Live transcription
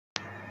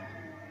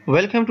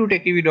Welcome to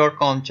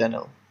TechTV.com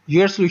channel,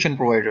 your solution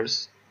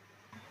providers.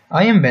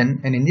 I am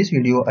Ben, and in this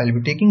video I'll be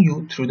taking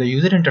you through the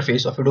user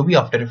interface of Adobe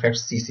After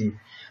Effects CC.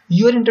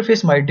 Your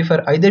interface might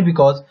differ either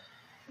because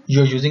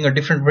you're using a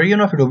different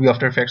version of Adobe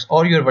After Effects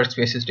or your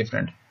workspace is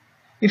different.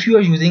 If you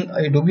are using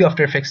Adobe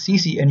After Effects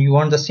CC and you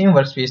want the same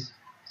workspace,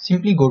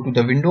 simply go to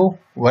the window,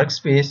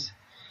 workspace,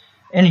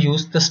 and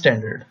use the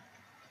standard.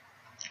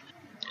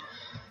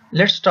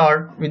 Let's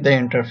start with the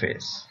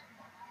interface.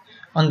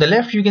 On the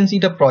left you can see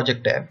the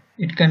project tab.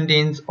 It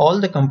contains all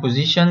the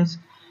compositions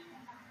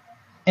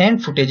and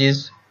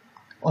footages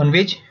on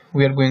which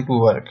we are going to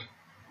work.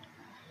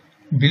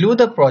 Below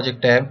the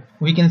project tab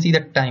we can see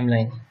the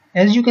timeline.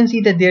 As you can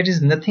see that there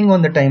is nothing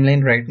on the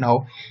timeline right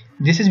now.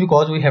 This is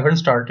because we haven't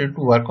started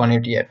to work on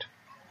it yet.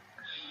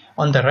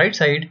 On the right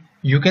side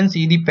you can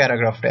see the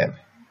paragraph tab.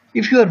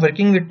 If you are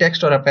working with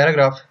text or a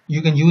paragraph,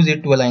 you can use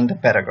it to align the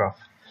paragraph.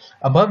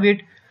 Above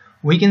it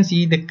we can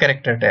see the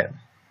character tab.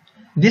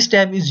 This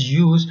tab is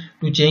used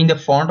to change the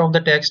font of the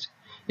text,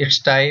 its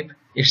type,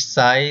 its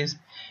size,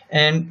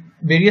 and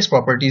various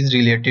properties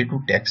related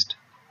to text.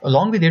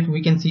 Along with it,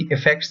 we can see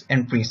effects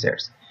and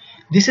presets.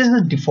 This is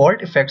the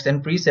default effects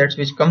and presets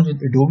which comes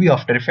with Adobe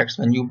After Effects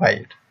when you buy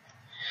it.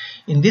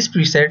 In these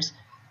presets,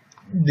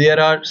 there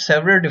are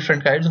several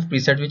different kinds of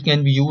presets which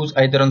can be used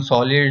either on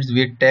solids,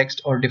 with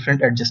text, or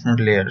different adjustment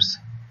layers.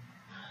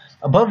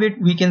 Above it,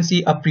 we can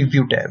see a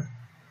preview tab.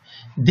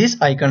 This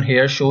icon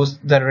here shows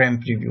the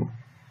RAM preview.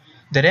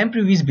 The RAM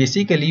preview is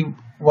basically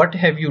what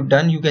have you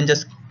done. You can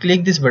just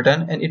click this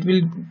button and it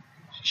will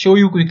show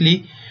you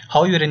quickly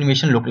how your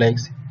animation looks like.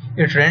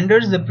 It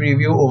renders the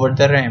preview over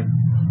the RAM.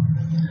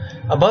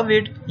 Above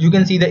it you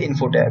can see the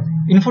info tab.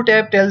 Info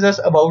tab tells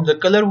us about the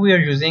color we are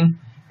using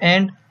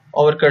and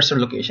our cursor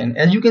location.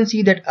 As you can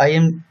see that I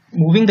am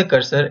moving the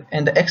cursor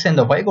and the X and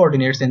the Y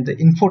coordinates in the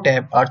info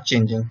tab are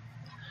changing.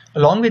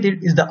 Along with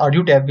it is the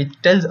audio tab which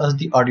tells us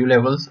the audio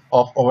levels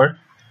of our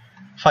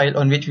file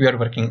on which we are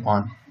working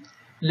on.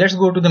 Let's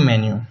go to the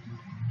menu.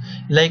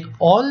 Like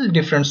all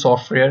different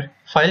software,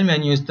 file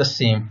menu is the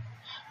same.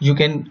 You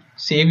can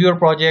save your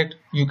project,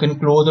 you can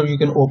close or you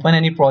can open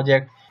any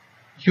project.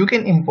 You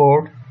can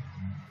import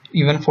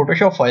even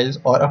Photoshop files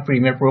or a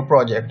Premiere Pro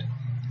project.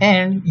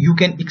 And you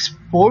can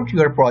export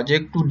your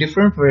project to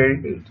different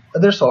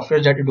other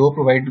software that Adobe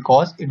provides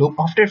because Adobe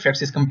After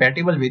Effects is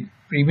compatible with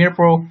Premiere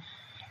Pro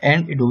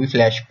and Adobe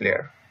Flash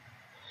Player.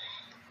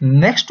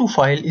 Next to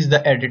file is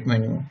the edit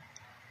menu.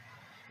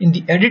 In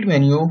the edit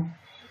menu,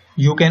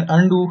 you can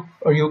undo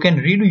or you can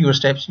redo your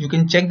steps. You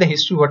can check the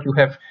history what you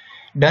have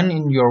done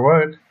in your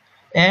work,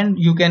 and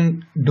you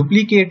can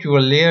duplicate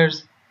your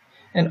layers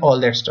and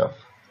all that stuff.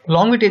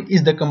 Along with it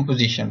is the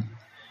composition.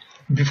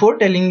 Before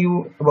telling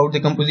you about the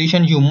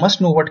composition, you must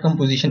know what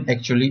composition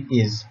actually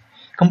is.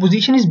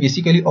 Composition is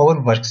basically our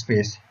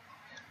workspace.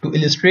 To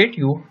illustrate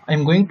you, I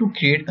am going to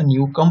create a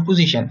new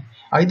composition.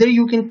 Either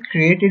you can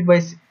create it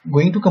by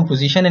going to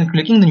composition and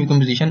clicking the new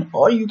composition,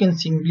 or you can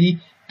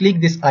simply click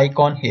this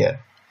icon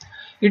here.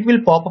 It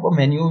will pop up a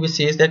menu which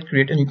says that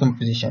create a new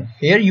composition.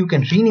 Here you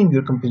can rename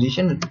your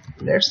composition.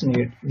 Let's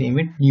name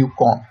it new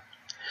comp.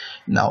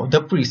 Now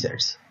the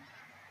presets.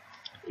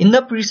 In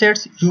the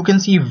presets you can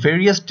see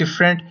various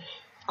different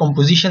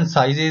composition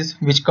sizes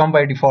which come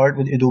by default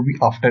with Adobe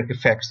After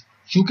Effects.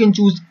 You can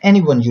choose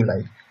any one you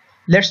like.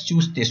 Let's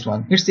choose this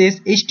one. It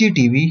says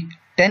HDTV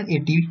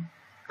 1080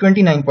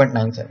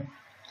 29.97.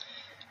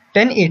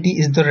 1080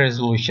 is the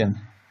resolution.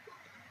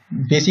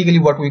 Basically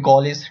what we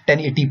call is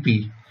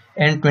 1080p.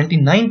 And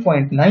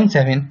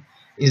 29.97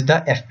 is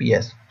the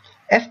FPS.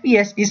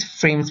 FPS is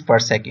frames per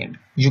second.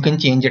 You can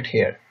change it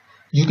here.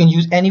 You can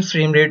use any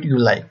frame rate you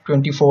like,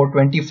 24,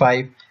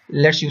 25,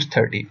 let's use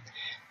 30.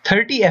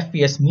 30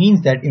 FPS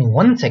means that in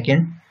 1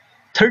 second,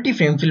 30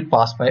 frames will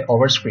pass by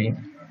our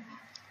screen.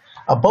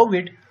 Above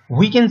it,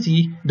 we can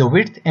see the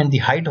width and the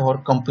height of our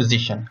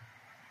composition.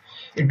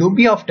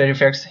 Adobe After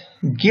Effects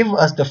give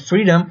us the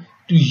freedom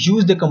to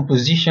use the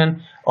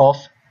composition of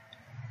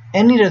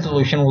any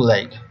resolution we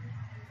like.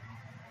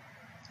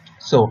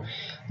 So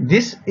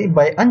this,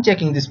 by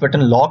unchecking this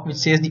button lock which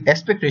says the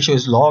aspect ratio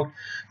is locked,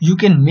 you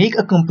can make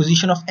a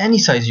composition of any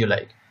size you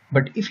like.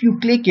 But if you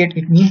click it,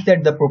 it means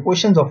that the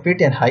proportions of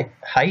width and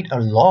height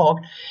are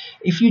locked.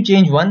 If you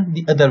change one,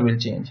 the other will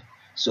change.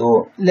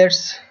 So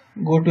let's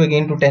go to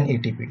again to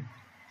 1080p.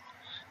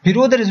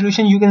 Below the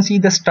resolution you can see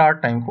the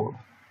start time code.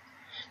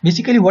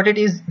 Basically what it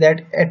is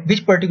that at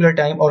which particular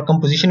time our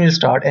composition will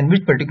start and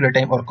which particular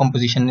time our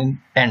composition will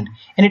end.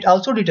 And it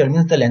also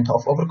determines the length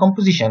of our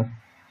composition.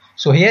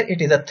 So here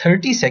it is a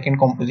 30-second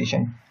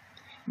composition.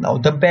 Now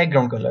the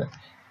background color.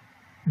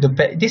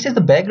 This is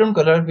the background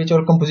color which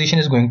our composition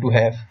is going to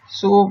have.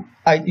 So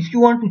if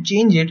you want to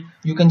change it,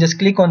 you can just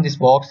click on this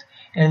box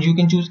and you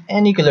can choose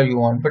any color you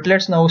want. But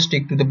let's now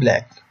stick to the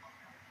black.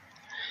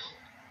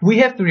 We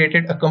have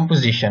created a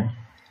composition.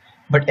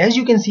 But as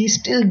you can see,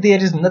 still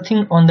there is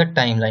nothing on the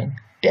timeline.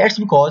 That's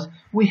because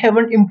we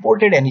haven't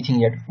imported anything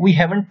yet. We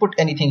haven't put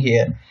anything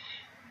here.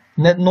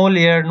 No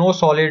layer, no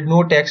solid,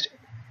 no text.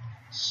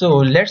 So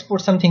let's put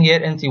something here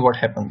and see what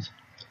happens.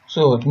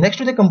 So next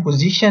to the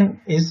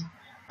composition is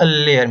a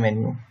layer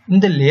menu. In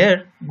the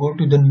layer, go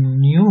to the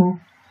new,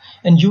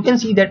 and you can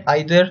see that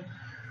either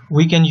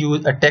we can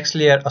use a text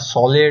layer, a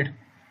solid,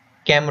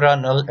 camera,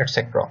 null,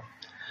 etc.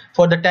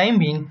 For the time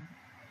being,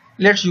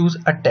 let's use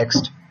a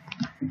text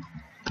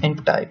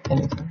and type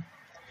anything.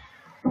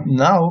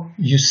 Now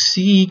you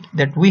see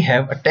that we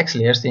have a text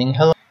layer saying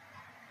hello.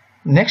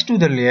 Next to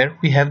the layer,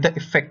 we have the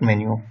effect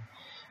menu.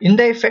 In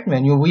the effect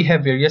menu, we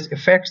have various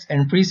effects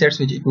and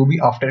presets which Adobe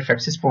After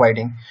Effects is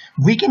providing.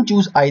 We can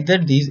choose either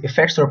these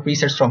effects or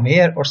presets from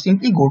here, or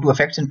simply go to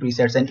effects and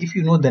presets, and if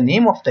you know the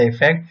name of the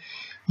effect,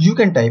 you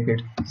can type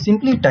it.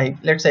 Simply type,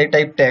 let's say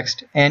type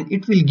text, and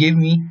it will give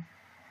me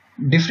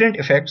different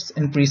effects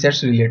and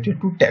presets related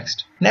to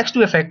text. Next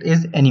to effect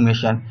is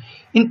animation.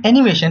 In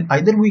animation,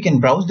 either we can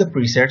browse the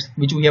presets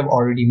which we have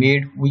already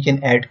made, we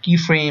can add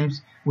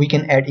keyframes, we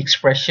can add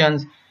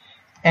expressions,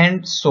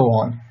 and so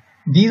on.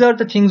 These are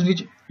the things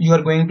which you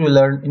are going to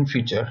learn in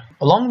future.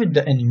 Along with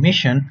the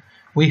animation,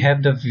 we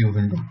have the view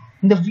window.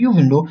 In the view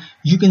window,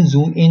 you can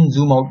zoom in,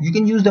 zoom out. You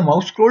can use the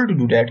mouse scroll to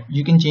do that.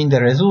 You can change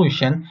the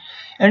resolution,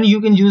 and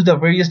you can use the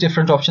various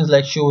different options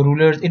like show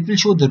rulers. It will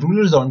show the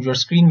rulers on your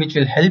screen, which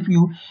will help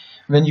you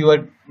when you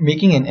are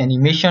making an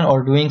animation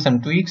or doing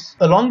some tweaks.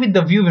 Along with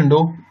the view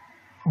window,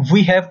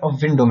 we have a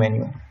window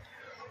menu.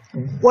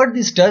 What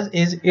this does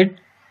is it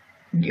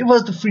gives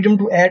us the freedom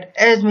to add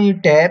as many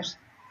tabs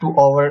to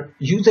our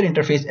user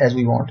interface as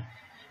we want.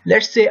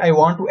 Let's say I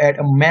want to add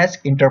a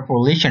mask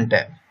interpolation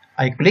tab.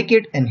 I click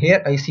it, and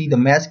here I see the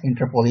mask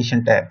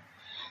interpolation tab.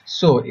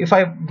 So if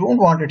I don't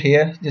want it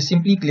here, just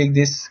simply click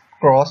this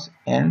cross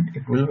and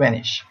it will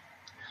vanish.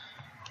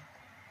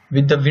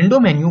 With the window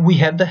menu, we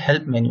have the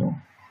help menu.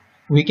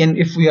 We can,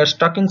 if we are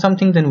stuck in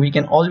something, then we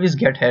can always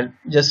get help.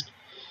 Just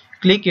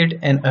click it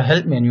and a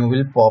help menu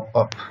will pop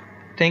up.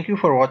 Thank you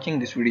for watching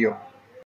this video.